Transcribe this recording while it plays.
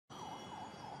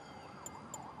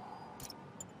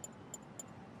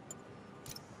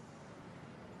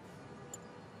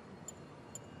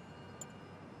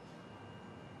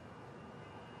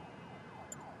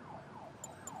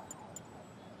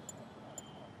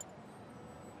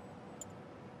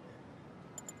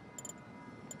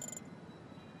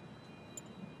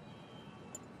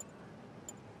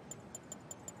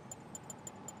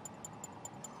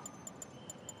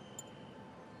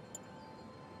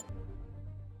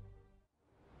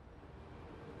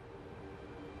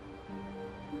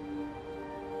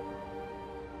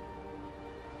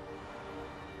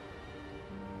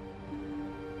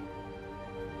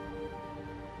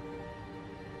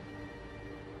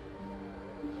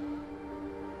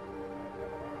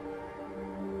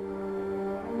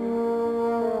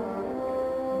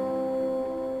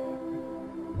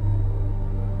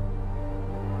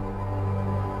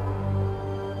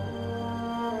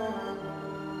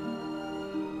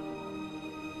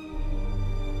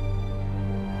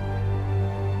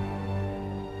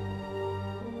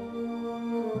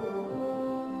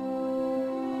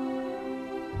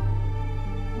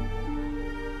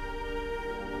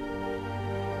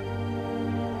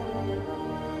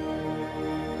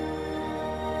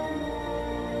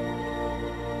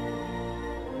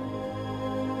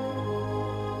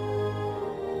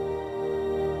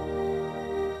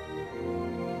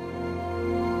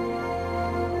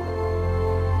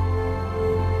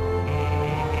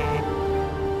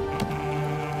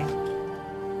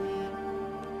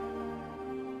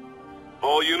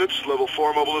All units, level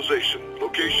 4 mobilization.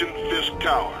 Location, Fisk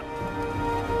Tower.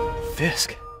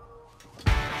 Fisk?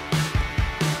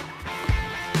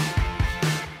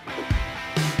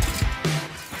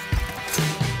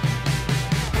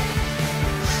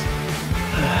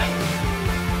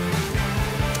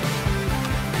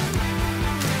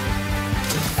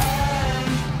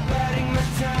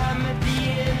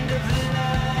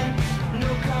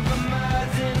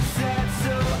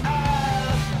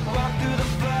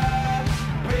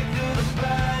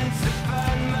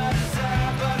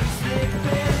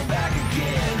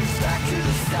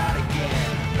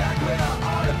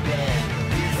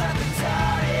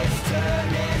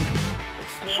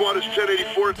 SWAT is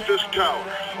 1084 at Fisk Tower.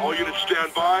 All units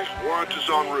stand by. Warrant is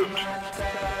en route.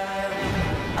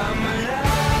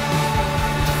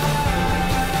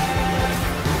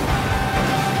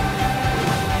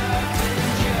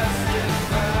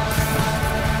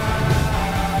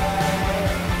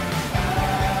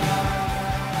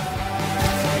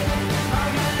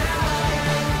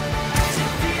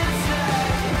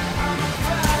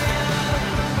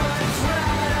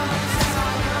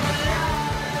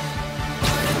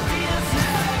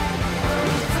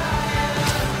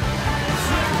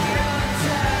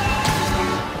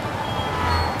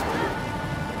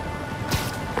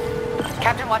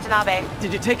 Captain Watanabe.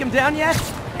 Did you take him down yet?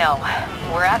 No.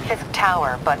 We're at Fisk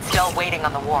Tower, but still waiting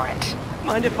on the warrant.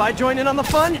 Mind if I join in on the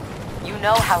fun? You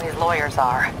know how his lawyers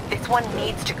are. This one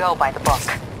needs to go by the book.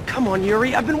 Come on,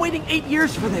 Yuri. I've been waiting 8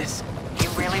 years for this. You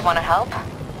really want to help?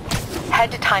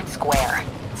 Head to Times Square.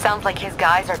 Sounds like his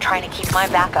guys are trying to keep my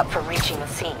backup from reaching the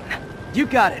scene. You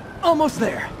got it. Almost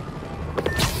there.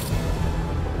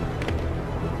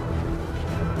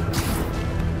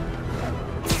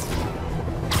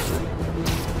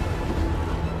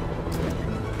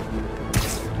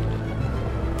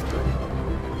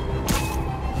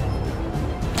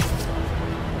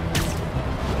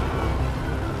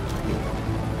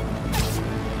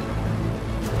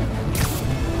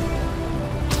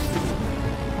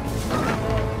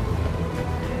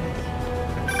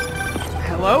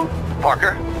 Hello?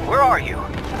 Parker, where are you?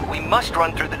 We must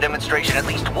run through the demonstration at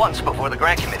least once before the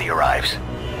grant committee arrives.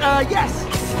 Yes.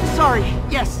 Sorry.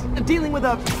 Yes. Dealing with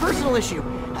a personal issue.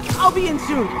 I'll be in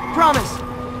soon. Promise.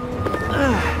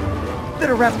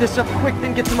 Better wrap this up quick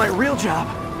than get to my real job.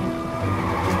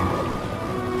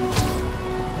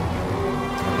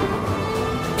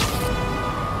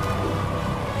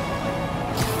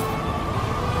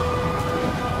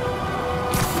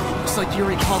 Looks like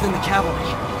Yuri called in the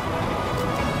cavalry.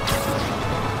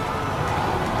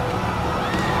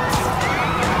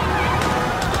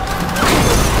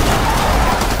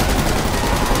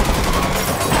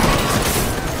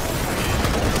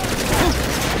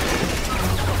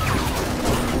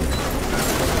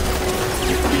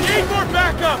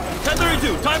 Backup!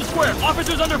 1032, Times Square.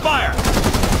 Officers under fire.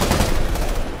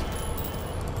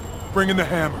 Bring in the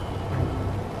hammer.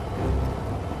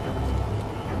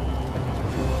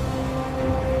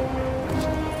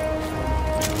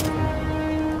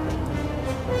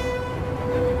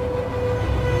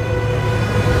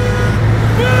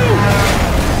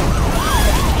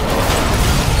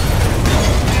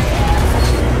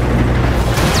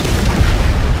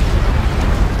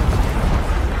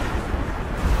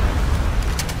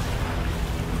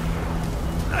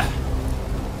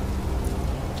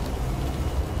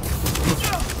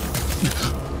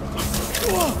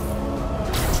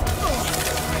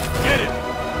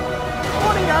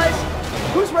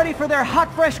 Ready for their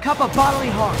hot, fresh cup of bodily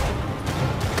harm.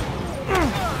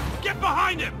 Get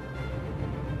behind him!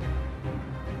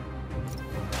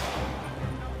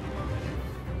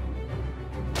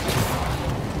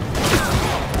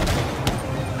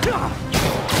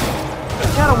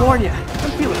 Gotta warn you,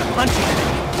 I'm feeling punchy today.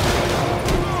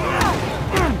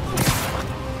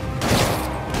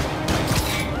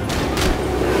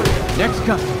 Next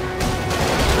customer.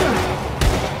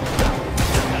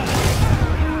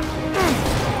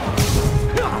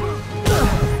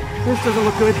 This doesn't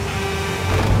look good.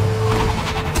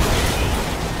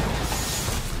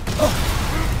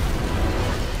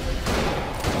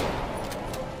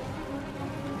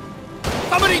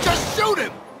 Somebody just shoot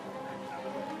him!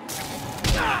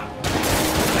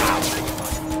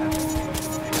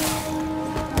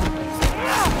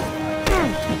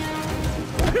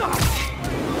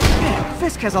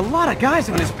 Fisk has a lot of guys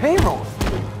on his payroll.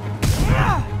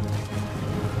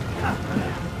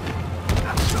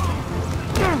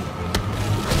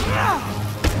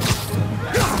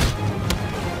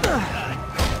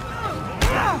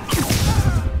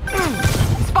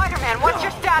 Spider-Man, what's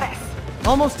your status?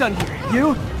 Almost done here.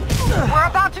 You? We're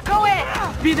about to go in!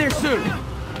 Be there soon.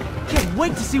 Can't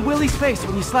wait to see Willie's face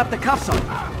when you slap the cuffs on him.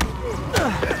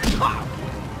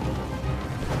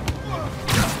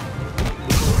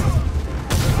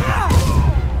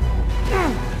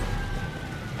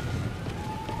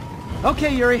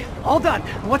 Okay, Yuri, all done.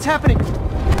 What's happening?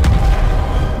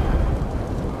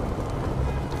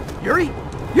 Yuri?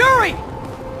 Yuri!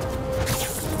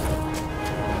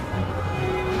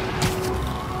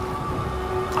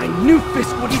 I knew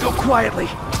Fisk wouldn't go quietly.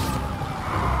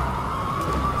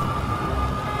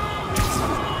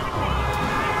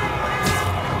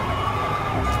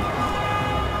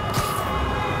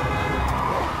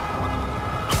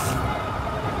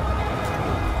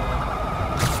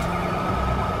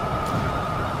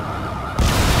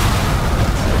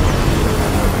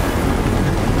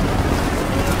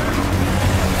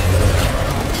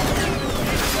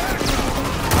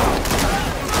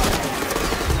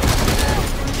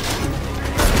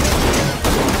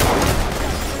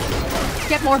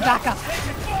 Get more backup.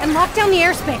 And lock down the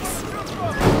airspace.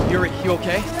 Yuri, you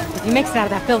okay? If he makes it out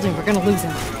of that building, we're gonna lose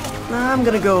him. I'm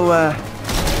gonna go,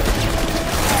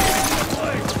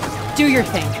 Do your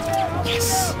thing.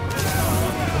 Yes!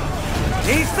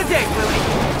 Seize the day, Willie!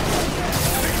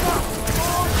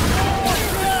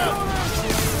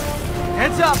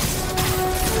 Heads up!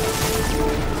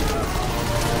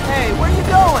 Hey, where you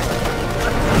going?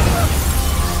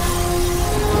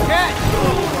 Okay!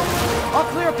 I'll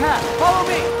clear a path. Follow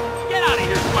me! Get out of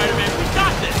here, Spider-Man. We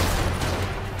got this!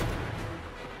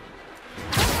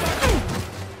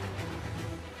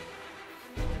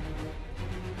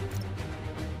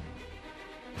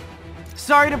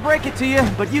 Sorry to break it to you,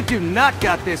 but you do not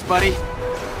got this, buddy.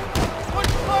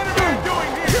 What's Spider-Man doing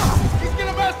here? He's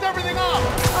gonna mess everything up!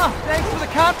 Oh, thanks for the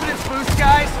confidence boost,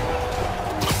 guys.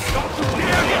 Don't you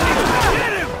dare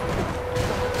get him!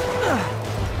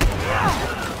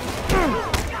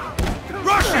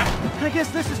 Rush him! I guess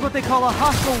this is what they call a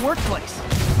hostile workplace.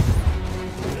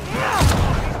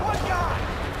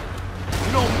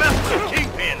 You don't mess with the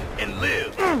Kingpin and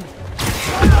live.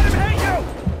 Let him hate you!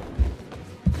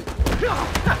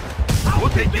 We'll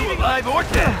take you alive or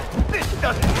dead. This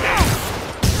doesn't count.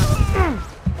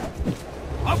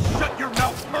 I'll shut your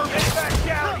mouth, Merman. Get back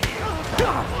down here.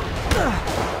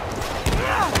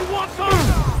 You want some?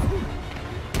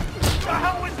 The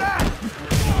hell was that?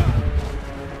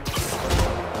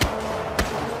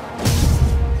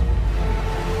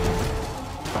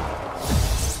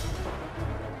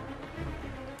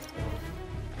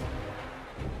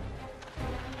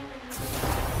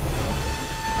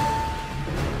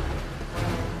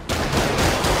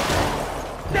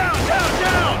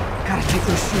 Gotta take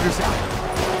those shooters out.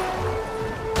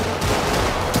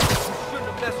 You shouldn't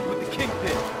have messed with the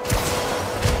Kingpin.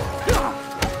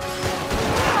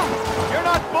 You're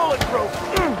not bulletproof.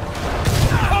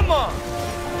 Come on!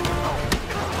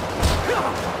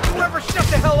 Whoever shut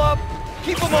the hell up,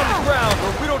 keep him on the ground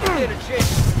or we don't stand a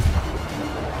chance.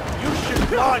 You should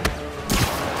run.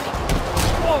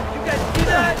 Whoa, you guys see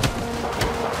that?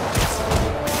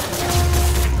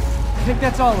 I think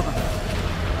that's all of them.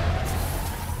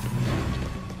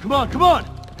 Come on, come on!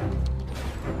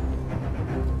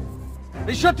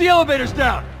 They shut the elevators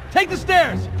down! Take the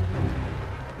stairs!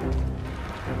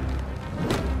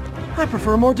 I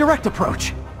prefer a more direct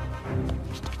approach.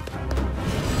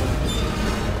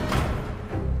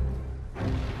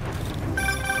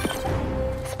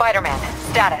 Spider-Man,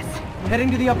 status. Heading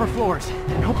to the upper floors,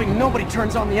 and hoping nobody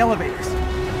turns on the elevators.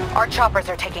 Our choppers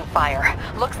are taking fire.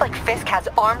 Looks like Fisk has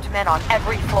armed men on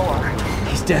every floor.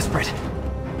 He's desperate.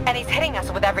 And he's hitting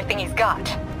us with everything he's got.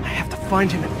 I have to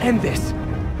find him and end this.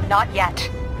 Not yet.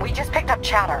 We just picked up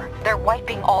chatter. They're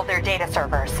wiping all their data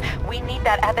servers. We need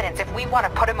that evidence if we want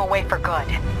to put him away for good.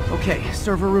 Okay,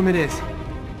 server room it is.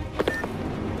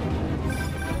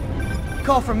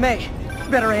 Call from May.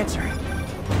 Better answer.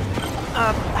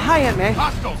 Hi, Aunt May.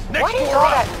 Hostiles, next What is door all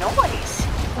up! that noise?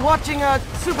 Watching a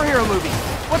superhero movie.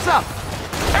 What's up?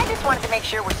 I just wanted to make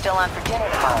sure we're still on for dinner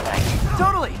tomorrow night.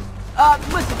 Totally.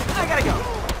 Listen, I gotta go.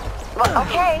 Well,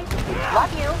 okay.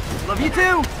 Love you. Love you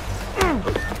too.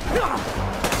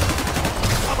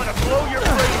 I'm gonna blow your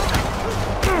brains!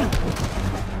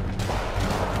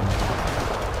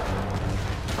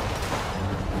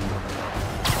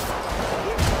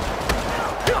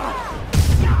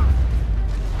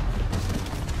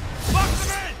 Box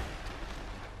them in!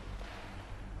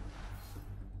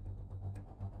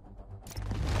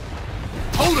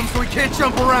 Hold him so he can't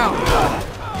jump around.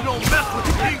 You don't mess with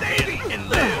the Kingpin and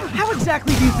live! How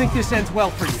exactly do you think this ends well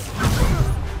for you?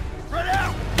 Spread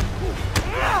out!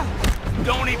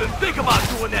 Don't even think about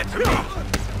doing that to me!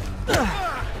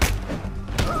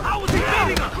 How was he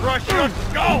beating us? Crush your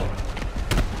skull!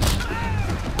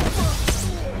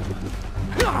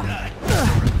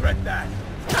 like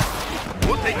that.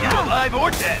 We'll take you alive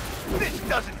or dead. This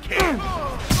doesn't care.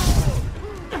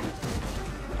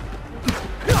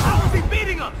 How's he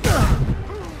beating us?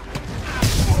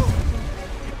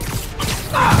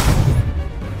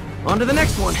 On to the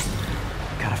next one.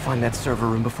 Gotta find that server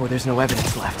room before there's no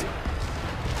evidence left.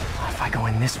 If I go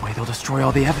in this way, they'll destroy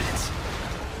all the evidence.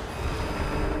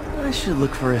 I should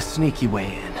look for a sneaky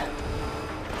way in.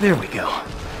 There we go.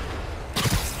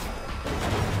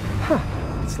 Huh.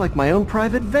 It's like my own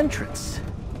private ventrance.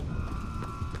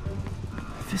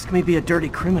 Fisk may be a dirty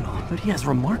criminal, but he has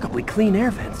remarkably clean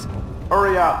air vents.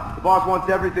 Hurry up. The boss wants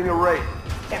everything erased.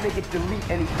 Can't make it delete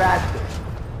any faster.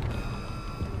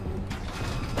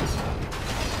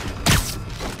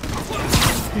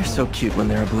 They're so cute when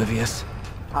they're oblivious.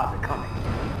 How's it coming?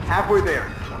 Halfway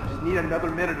there. Just need another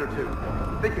minute or two.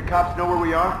 Think the cops know where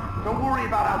we are? Don't worry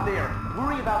about out there.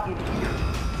 Worry about in here.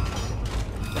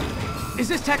 Is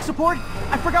this tech support?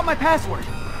 I forgot my password.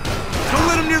 Don't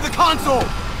let him near the console!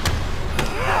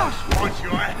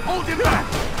 Hold him back!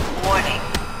 Warning.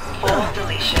 Full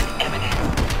deletion imminent.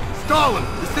 Stalin,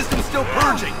 the system's still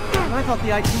purging! I thought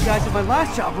the IT guys at my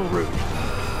last job were rude.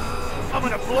 I'm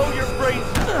gonna blow your brains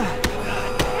out.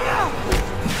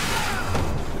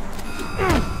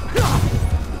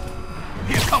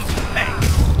 Here comes the pain.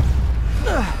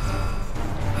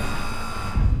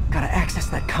 Gotta access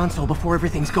that console before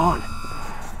everything's gone.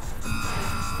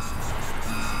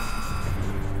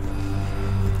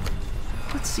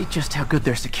 Let's see just how good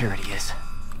their security is.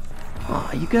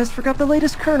 Aw, you guys forgot the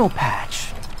latest kernel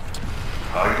patch.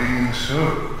 Hiding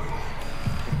so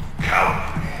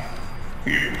cowardly,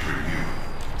 even for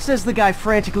you. Says the guy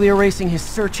frantically erasing his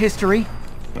search history.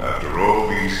 After all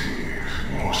these years,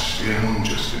 you're still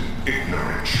just an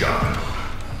ignorant child.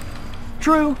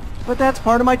 True, but that's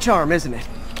part of my charm, isn't it?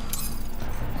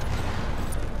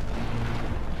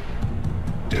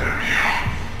 Damn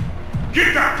you.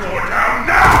 Get that door down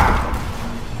now!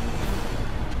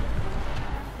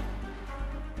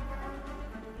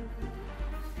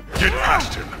 Get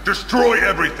past him. Destroy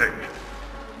everything.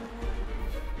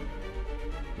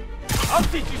 I'll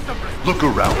teach you some respect. Look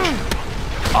around you.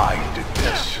 I did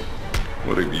this.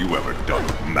 What have you ever done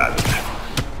with Madden?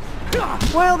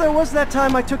 Well, there was that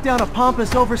time I took down a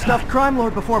pompous, overstuffed crime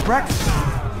lord before breakfast.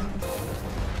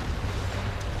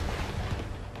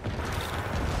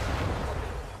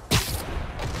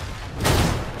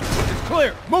 It's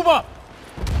clear. Move up.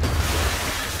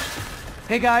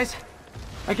 Hey guys,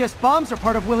 I guess bombs are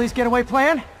part of Willie's getaway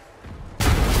plan?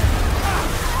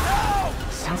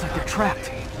 Sounds like they're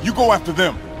trapped. You go after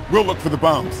them. We'll look for the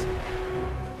bombs.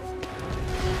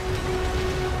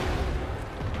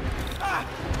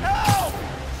 Help!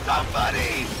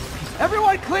 Somebody!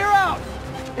 Everyone clear out!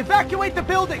 Evacuate the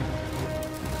building!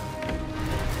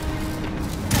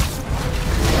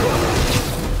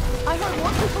 I heard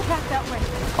more people back that way.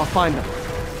 I'll find them.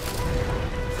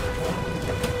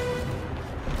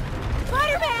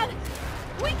 Spider-Man!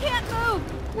 We can't move!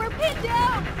 We're pinned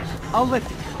down! I'll lift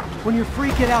you. When you're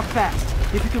free, get out fast.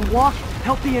 If you can walk,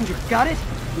 help the injured. Got it?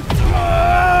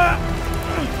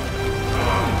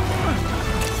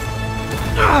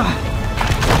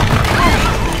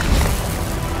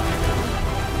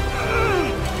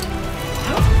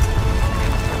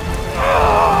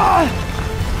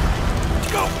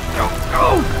 Go, go,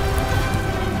 go!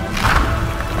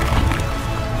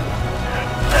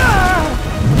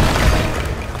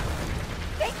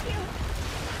 Thank you!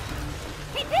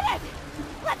 He did it!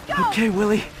 Let's go! Okay,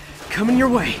 Willie. Coming your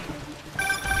way.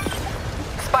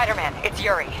 Spider-Man, it's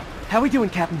Yuri. How we doing,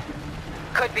 Captain?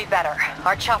 Could be better.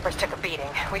 Our choppers took a beating.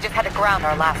 We just had to ground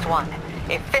our last one.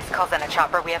 If Fisk calls in a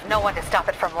chopper, we have no one to stop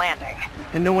it from landing.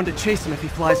 And no one to chase him if he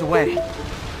flies away.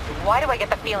 Why do I get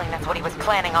the feeling that's what he was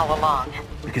planning all along?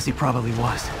 Because he probably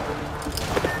was.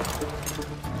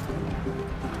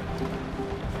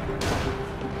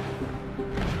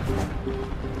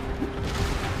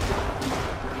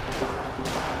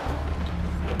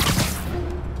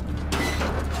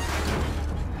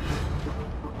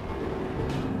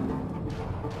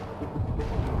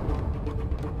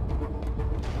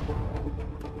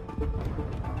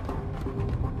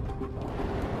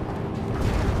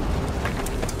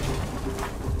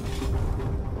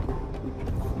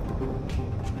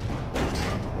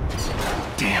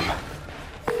 Damn.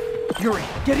 Yuri,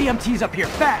 get EMTs up here,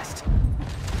 fast!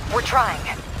 We're trying.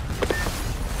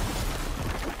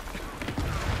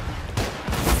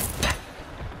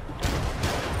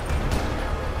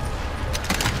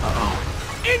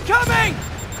 Incoming!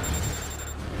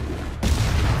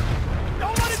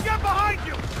 Don't let him get behind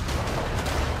you!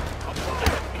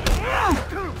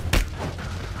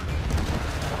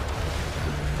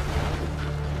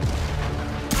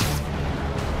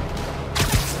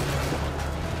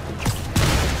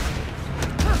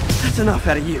 That's enough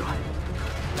out of you.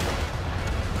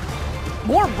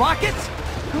 More rockets?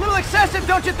 A little excessive,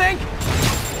 don't you think?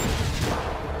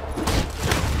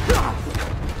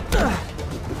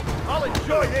 I'll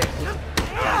enjoy this.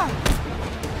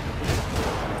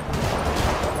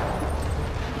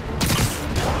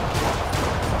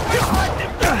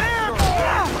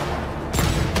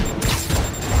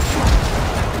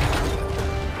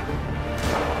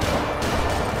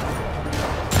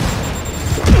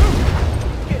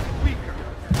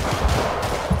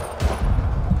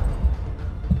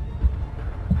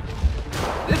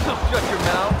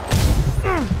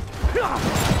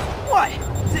 What?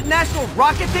 Is it National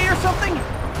Rocket Day or something?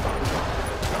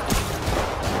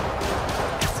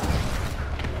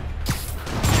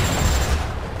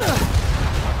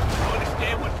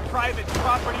 Understand what private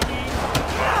property means?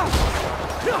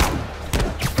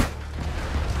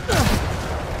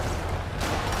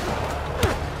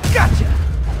 Gotcha!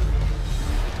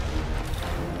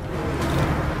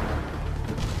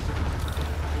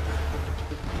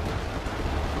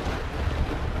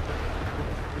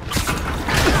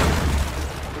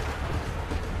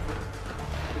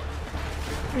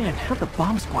 Man, how'd the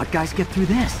bomb squad guys get through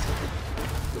this?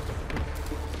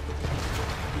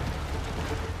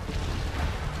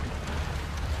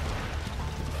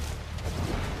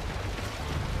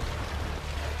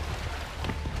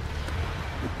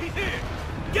 He's here!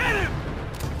 Get him!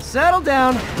 Settle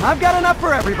down. I've got enough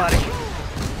for everybody.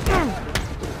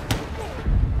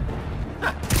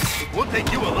 We'll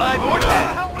take you alive or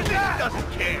dead. How was that? He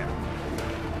doesn't care.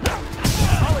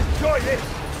 I'll enjoy this.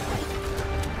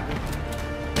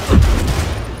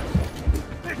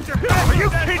 Are you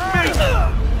kidding me?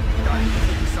 Gotta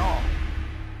get this all.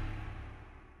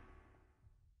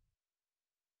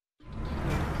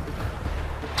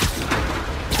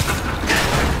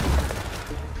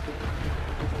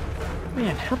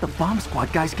 Man, how'd the bomb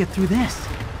squad guys get through this?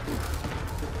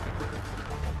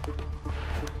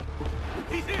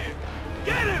 He's here!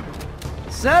 Get him!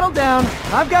 Settle down.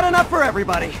 I've got enough for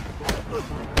everybody.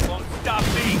 Won't stop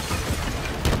me.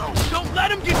 Don't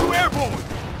let him get you airborne!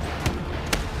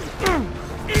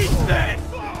 Eat this!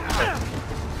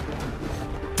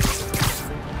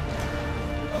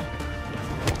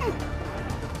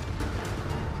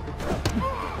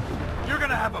 You're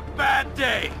gonna have a bad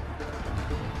day!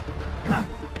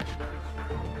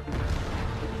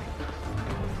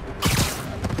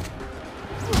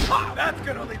 That's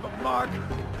gonna leave a mark!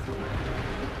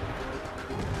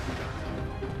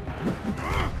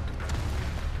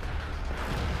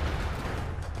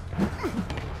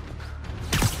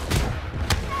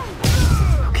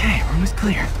 Okay, room is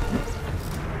clear.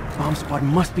 Bomb squad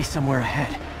must be somewhere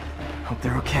ahead. Hope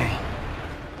they're okay.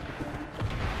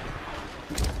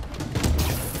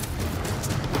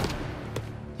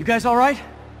 You guys all right?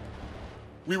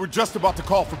 We were just about to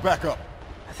call for backup.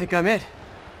 I think I'm it.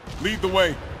 Lead the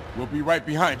way. We'll be right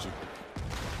behind you.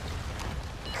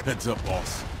 Heads up,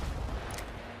 boss.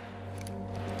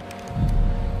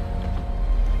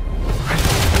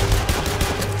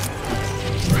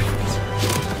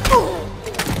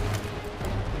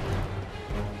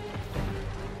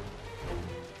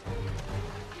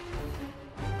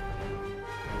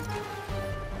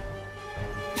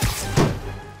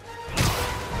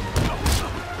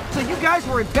 So you guys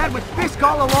were in bed with Fisk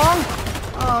all along?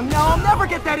 Oh no, I'll never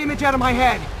get that image out of my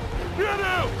head! Get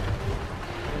him!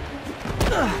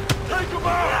 Take him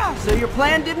out! So your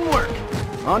plan didn't work.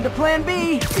 On to plan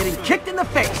B, getting kicked in the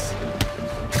face.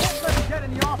 Won't let him get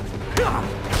in the office.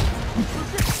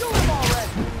 Just shoot him already!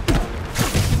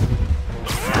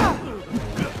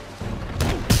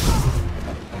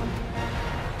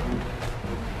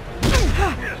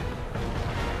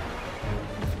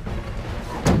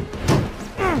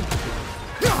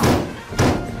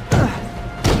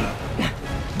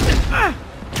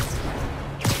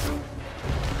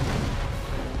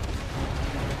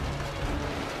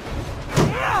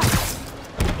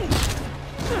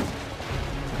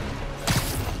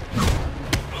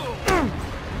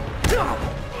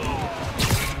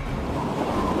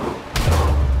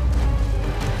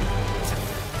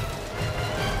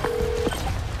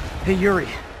 Hey Yuri,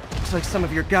 looks like some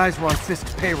of your guys were on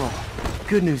Fisk's payroll.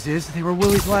 Good news is, they were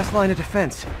Willie's last line of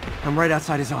defense. I'm right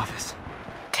outside his office.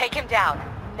 Take him down,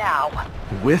 now.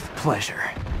 With pleasure.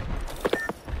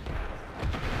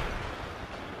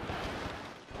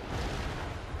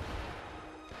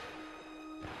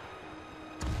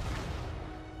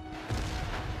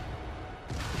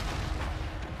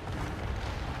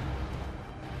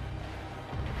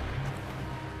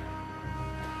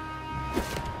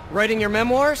 Writing your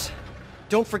memoirs?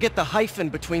 Don't forget the hyphen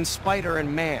between Spider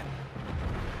and Man.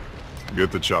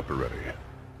 Get the chopper ready.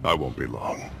 I won't be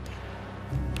long.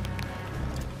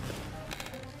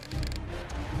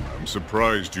 I'm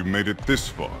surprised you made it this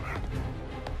far.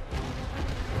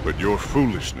 But your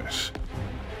foolishness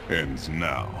ends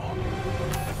now.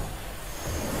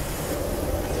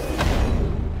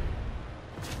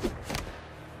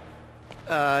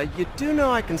 You do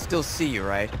know I can still see you,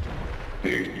 right?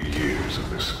 8 years of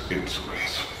this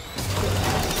insolence.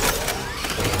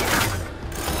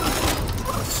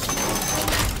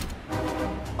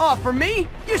 Oh, for me?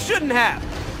 You shouldn't have!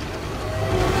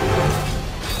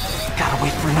 Gotta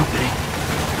wait for an opening.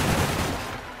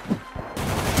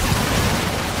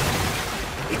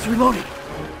 It's reloading.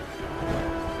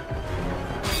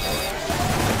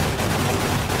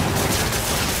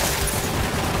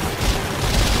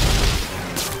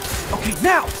 Okay,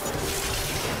 now!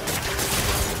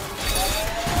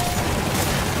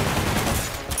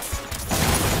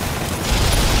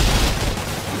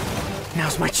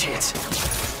 Now's my chance.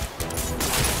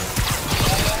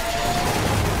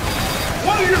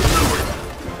 What are you doing?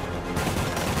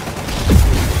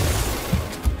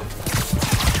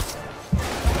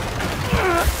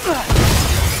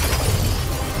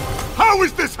 How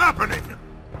is this happening?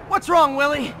 What's wrong,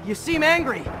 Willie? You seem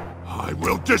angry. I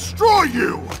will destroy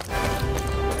you!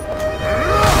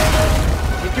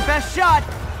 Take your best shot!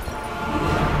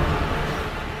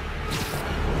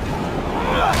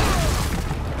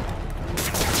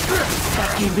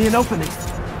 That gave me an opening.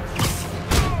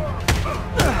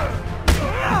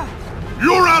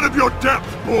 You're out of your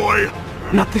depth, boy!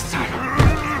 Not this time.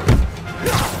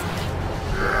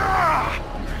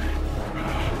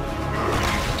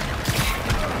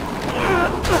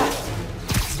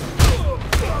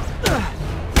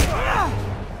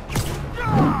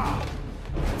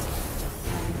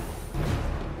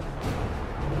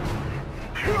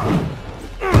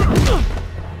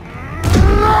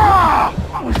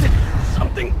 Was it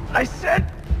something I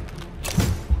said?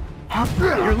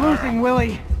 You're losing,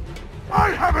 Willie.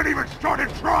 I haven't even started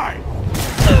trying!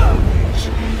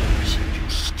 You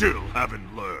still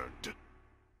haven't learned.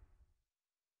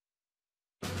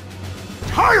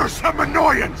 Tiresome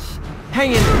annoyance!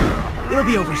 Hang in there. It'll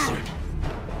be over soon.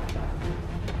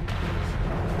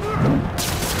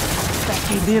 That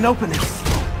gave me an opening.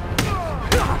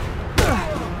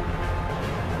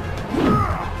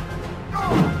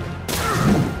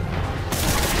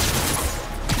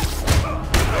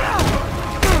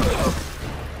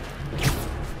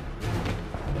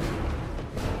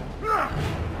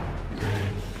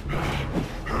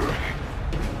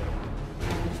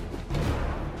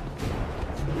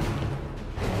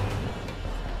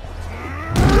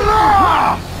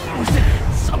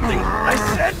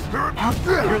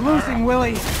 You're losing,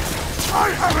 Willie. I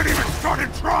haven't even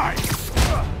started trying!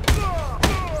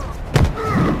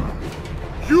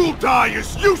 You'll die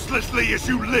as uselessly as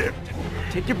you lived!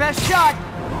 Take your best shot.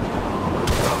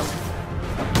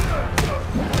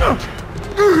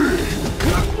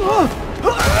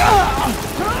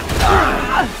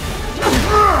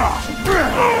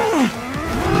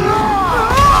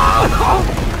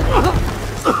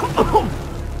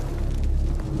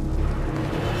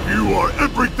 You are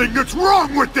everything that's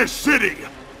wrong with this city!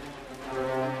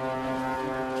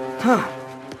 Huh.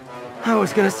 I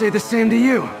was gonna say the same to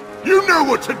you. You know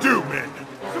what to do, men!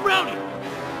 Surround him!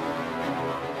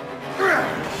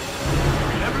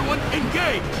 Everyone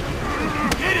engage!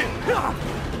 Get it!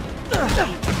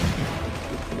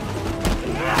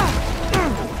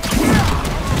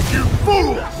 You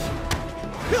fools!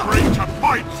 Trained to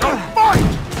fight, so fight!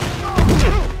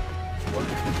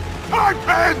 I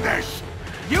planned this!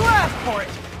 You asked for it!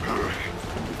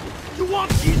 You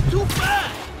want these too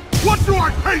fast! What do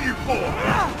I pay you for?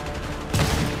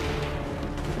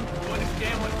 You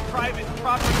understand what private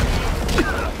property is?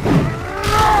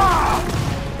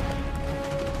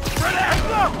 Spread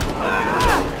out!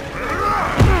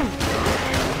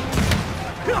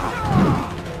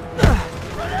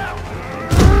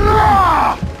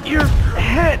 Your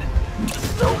head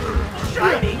so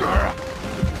shiny.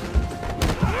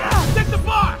 Set the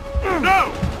bar!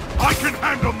 No! I can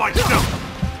handle myself!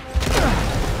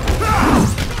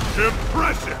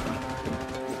 Impressive!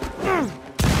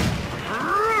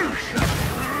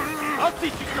 I'll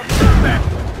teach you some respect!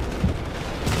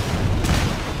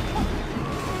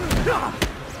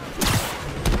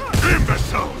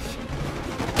 Imbeciles!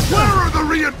 Where are the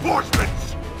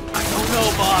reinforcements? I don't know,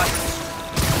 boss.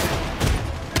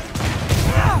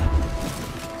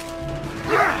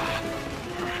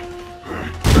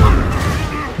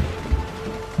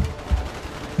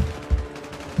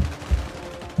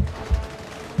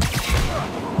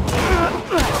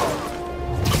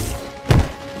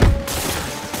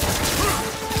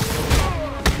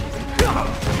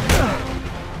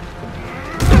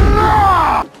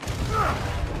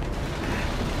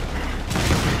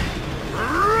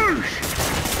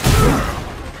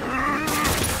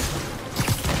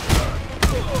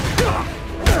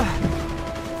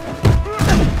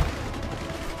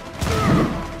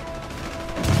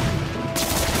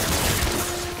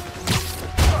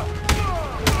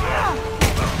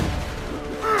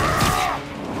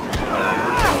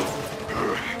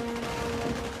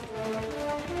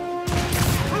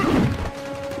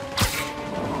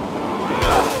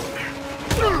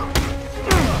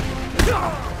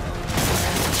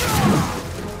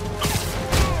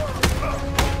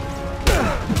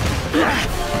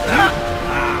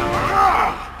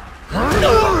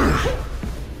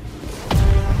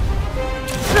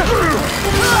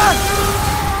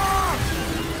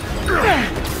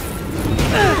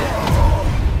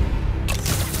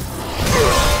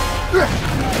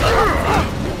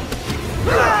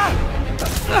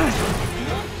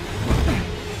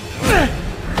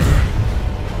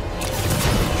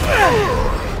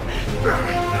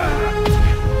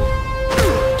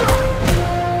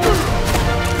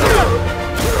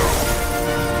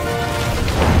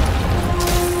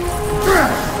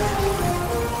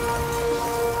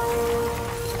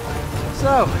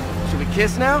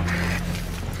 kiss now?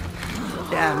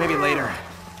 Yeah, maybe later.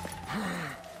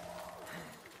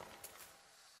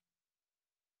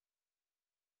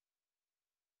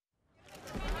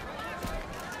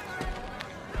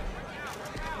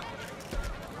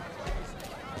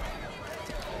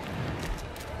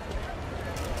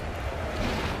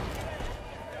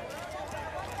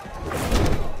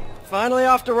 Finally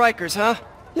off to Rikers, huh?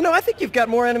 You know, I think you've got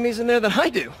more enemies in there than I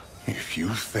do. If you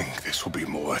think this will be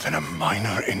more than a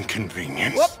minor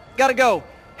inconvenience... Whoop, gotta go.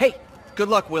 Hey, good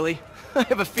luck, Willie. I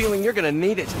have a feeling you're gonna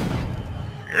need it.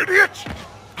 Idiot!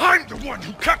 I'm the one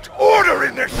who kept order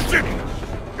in this city!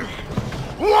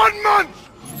 1 month!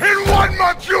 In 1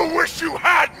 month you'll wish you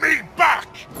had me back!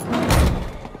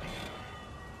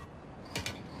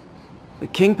 The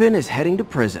Kingpin is heading to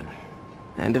prison.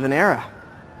 End of an era.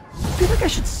 I feel like I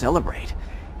should celebrate.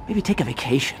 Maybe take a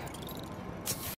vacation.